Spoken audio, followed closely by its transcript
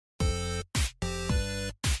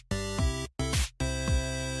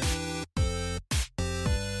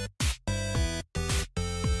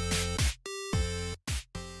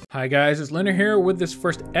Hi guys, it's Lunar here with this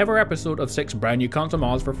first ever episode of 6 brand new console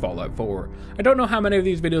mods for Fallout 4. I don't know how many of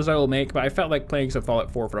these videos I will make, but I felt like playing some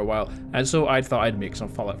Fallout 4 for a while, and so I thought I'd make some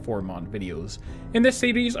Fallout 4 mod videos. In this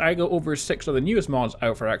series, I go over 6 of the newest mods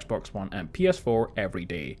out for Xbox One and PS4 every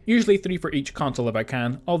day. Usually 3 for each console if I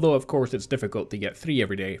can, although of course it's difficult to get 3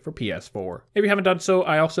 every day for PS4. If you haven't done so,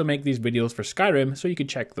 I also make these videos for Skyrim, so you can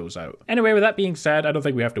check those out. Anyway, with that being said, I don't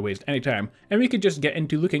think we have to waste any time, and we could just get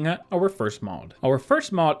into looking at our first mod. Our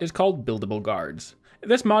first mod is called Buildable Guards.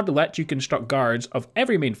 This mod lets you construct guards of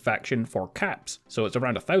every main faction for caps, so it's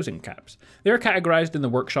around 1,000 caps. They are categorized in the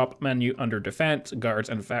workshop menu under defense, guards,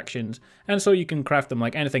 and factions, and so you can craft them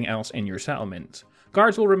like anything else in your settlements.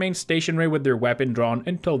 Guards will remain stationary with their weapon drawn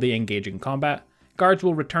until they engage in combat. Guards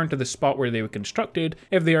will return to the spot where they were constructed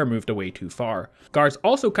if they are moved away too far. Guards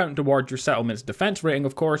also count towards your settlement's defense rating,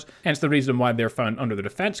 of course, hence the reason why they're found under the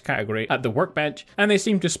defense category at the workbench, and they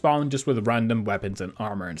seem to spawn just with random weapons and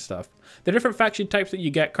armor and stuff. The different faction types that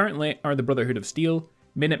you get currently are the Brotherhood of Steel,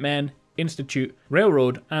 Minutemen, Institute,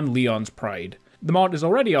 Railroad, and Leon's Pride. The mod is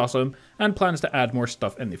already awesome and plans to add more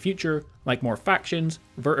stuff in the future, like more factions,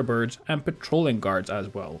 vertibirds, and patrolling guards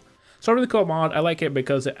as well. So a really cool mod. I like it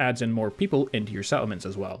because it adds in more people into your settlements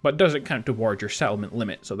as well, but doesn't count towards your settlement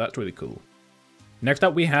limit, so that's really cool. Next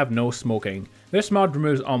up we have no smoking. This mod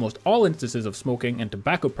removes almost all instances of smoking and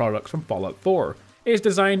tobacco products from Fallout 4. It is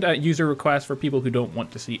designed at user request for people who don't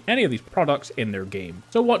want to see any of these products in their game.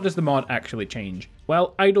 So what does the mod actually change?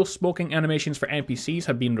 Well, idle smoking animations for NPCs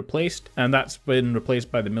have been replaced, and that's been replaced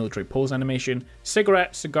by the military pose animation.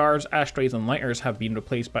 Cigarettes, cigars, ashtrays, and lighters have been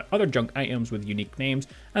replaced by other junk items with unique names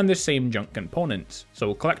and the same junk components.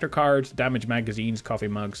 So collector cards, damaged magazines, coffee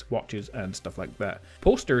mugs, watches, and stuff like that.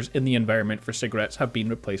 Posters in the environment for cigarettes have been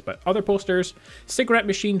replaced by other posters. Cigarette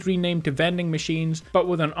machines renamed to vending machines, but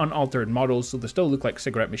with an unaltered model, so they still look like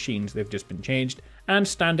cigarette machines, they've just been changed. And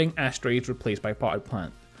standing ashtrays replaced by potted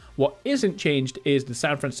plant. What isn't changed is the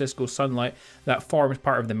San Francisco sunlight that forms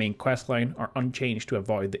part of the main quest line are unchanged to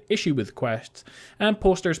avoid the issue with quests, and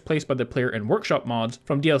posters placed by the player in workshop mods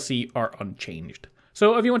from DLC are unchanged.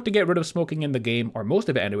 So if you want to get rid of smoking in the game, or most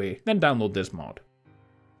of it anyway, then download this mod.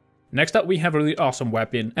 Next up we have a really awesome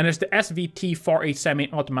weapon, and it's the SVT-40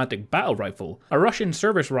 semi-automatic battle rifle, a Russian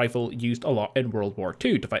service rifle used a lot in World War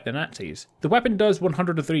II to fight the Nazis. The weapon does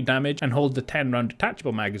 103 damage and holds a 10-round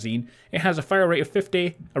detachable magazine. It has a fire rate of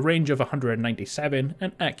 50, a range of 197,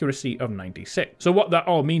 and accuracy of 96. So what that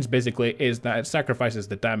all means basically is that it sacrifices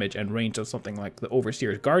the damage and range of something like the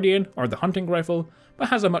Overseer's Guardian or the hunting rifle, but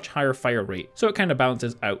has a much higher fire rate, so it kind of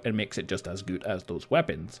balances out and makes it just as good as those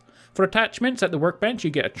weapons. For attachments at the workbench you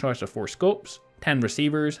get a choice of 4 scopes, 10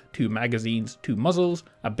 receivers, 2 magazines, 2 muzzles,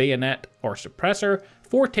 a bayonet or suppressor,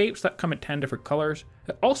 4 tapes that come in 10 different colours.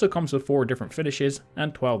 It also comes with 4 different finishes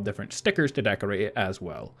and 12 different stickers to decorate it as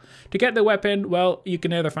well. To get the weapon, well, you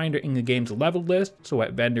can either find it in the game's level list, so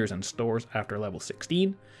at vendors and stores after level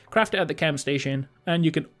 16, craft it at the chem station, and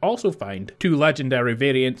you can also find 2 legendary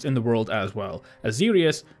variants in the world as well,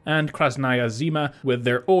 Azirius and Krasnaya Zima with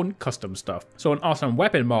their own custom stuff, so an awesome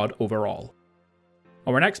weapon mod overall.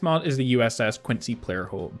 Our next mod is the USS Quincy Player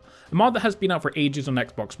Home, a mod that has been out for ages on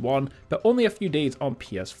Xbox One, but only a few days on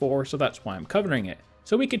PS4, so that's why I'm covering it.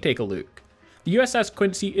 So we can take a look. The USS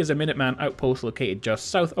Quincy is a Minuteman outpost located just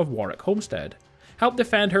south of Warwick Homestead. Help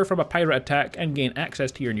defend her from a pirate attack and gain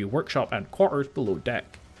access to your new workshop and quarters below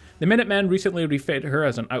deck. The Minutemen recently refitted her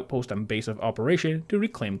as an outpost and base of operation to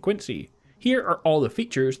reclaim Quincy. Here are all the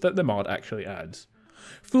features that the mod actually adds.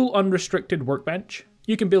 Full unrestricted workbench.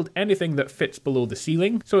 You can build anything that fits below the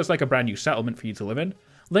ceiling, so it's like a brand new settlement for you to live in.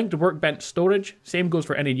 Linked workbench storage, same goes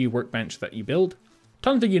for any new workbench that you build.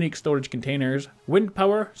 Tons of unique storage containers. Wind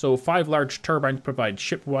power, so 5 large turbines provide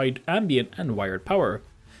ship-wide, ambient, and wired power.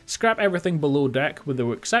 Scrap everything below deck with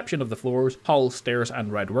the exception of the floors, halls, stairs,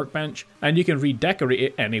 and red workbench, and you can redecorate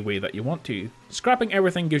it any way that you want to. Scrapping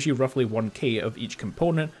everything gives you roughly 1k of each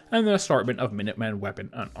component and an assortment of Minutemen weapon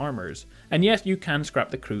and armors. And yes, you can scrap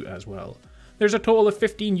the crew as well. There's a total of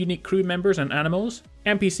 15 unique crew members and animals.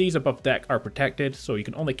 NPCs above deck are protected, so you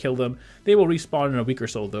can only kill them. They will respawn in a week or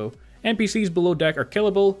so though. NPCs below deck are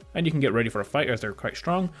killable, and you can get ready for a fight as they're quite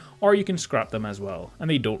strong, or you can scrap them as well, and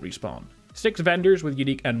they don't respawn. 6 vendors with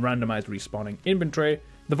unique and randomized respawning inventory.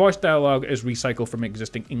 The voice dialogue is recycled from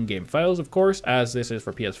existing in-game files, of course, as this is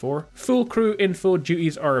for PS4. Full crew info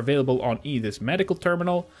duties are available on this medical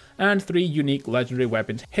terminal, and 3 unique legendary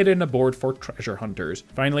weapons hidden aboard for treasure hunters.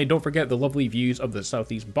 Finally, don't forget the lovely views of the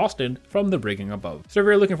southeast Boston from the rigging above. So if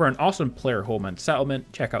you're looking for an awesome player home and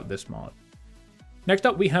settlement, check out this mod. Next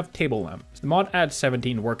up we have table lamps. The mod adds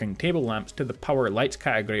 17 working table lamps to the power lights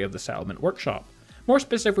category of the settlement workshop. More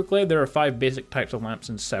specifically, there are 5 basic types of lamps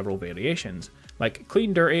and several variations, like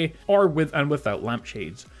clean, dirty, or with and without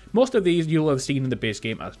lampshades. Most of these you'll have seen in the base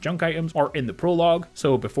game as junk items or in the prologue,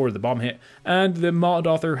 so before the bomb hit, and the mod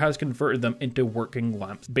author has converted them into working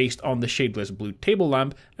lamps based on the shadeless blue table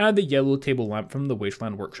lamp and the yellow table lamp from the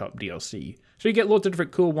Wasteland Workshop DLC. So you get loads of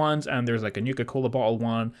different cool ones, and there's like a Nuka-Cola bottle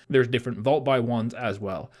one, there's different Vault Buy ones as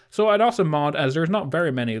well. So I'd also mod, as there's not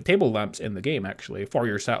very many table lamps in the game actually for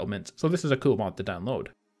your settlements, so this is a cool mod to download.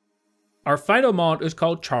 Our final mod is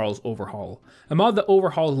called Charles Overhaul, a mod that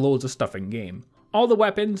overhauls loads of stuff in game. All the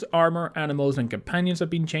weapons, armor, animals, and companions have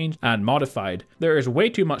been changed and modified. There is way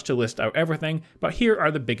too much to list out everything, but here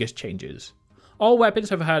are the biggest changes. All weapons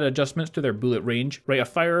have had adjustments to their bullet range, rate of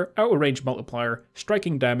fire, outer range multiplier,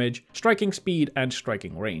 striking damage, striking speed, and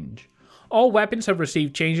striking range. All weapons have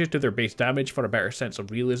received changes to their base damage for a better sense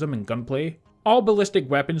of realism and gunplay. All ballistic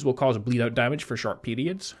weapons will cause bleed out damage for short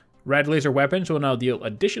periods. Red laser weapons will now deal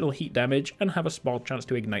additional heat damage and have a small chance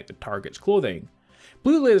to ignite the target's clothing.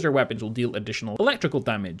 Blue laser weapons will deal additional electrical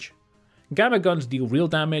damage. Gamma guns deal real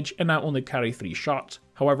damage and now only carry 3 shots,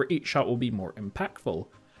 however each shot will be more impactful.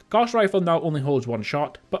 Gauss rifle now only holds 1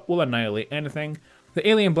 shot, but will annihilate anything. The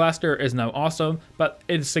alien blaster is now awesome, but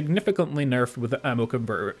is significantly nerfed with the ammo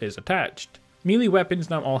converter is attached. Melee weapons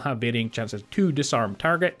now all have varying chances to disarm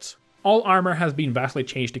targets. All armor has been vastly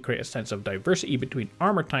changed to create a sense of diversity between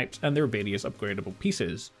armor types and their various upgradable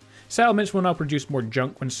pieces. Settlements will now produce more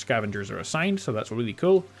junk when scavengers are assigned, so that's really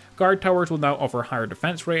cool. Guard towers will now offer higher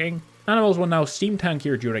defense rating. Animals will now seem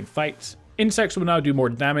tankier during fights. Insects will now do more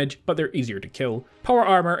damage, but they're easier to kill. Power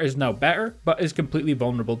armor is now better, but is completely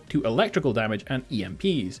vulnerable to electrical damage and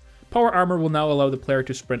EMPs. Power armor will now allow the player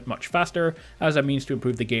to sprint much faster, as a means to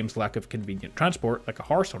improve the game's lack of convenient transport, like a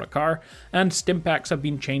horse or a car, and stim packs have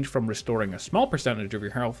been changed from restoring a small percentage of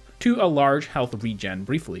your health to a large health regen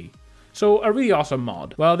briefly. So a really awesome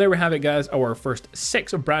mod. Well, there we have it guys, our first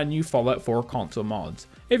 6 brand new Fallout 4 console mods.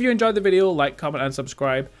 If you enjoyed the video, like, comment and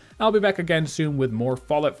subscribe. I'll be back again soon with more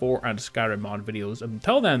Fallout 4 and Skyrim mod videos.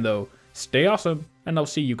 Until then though, stay awesome, and I'll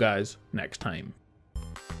see you guys next time.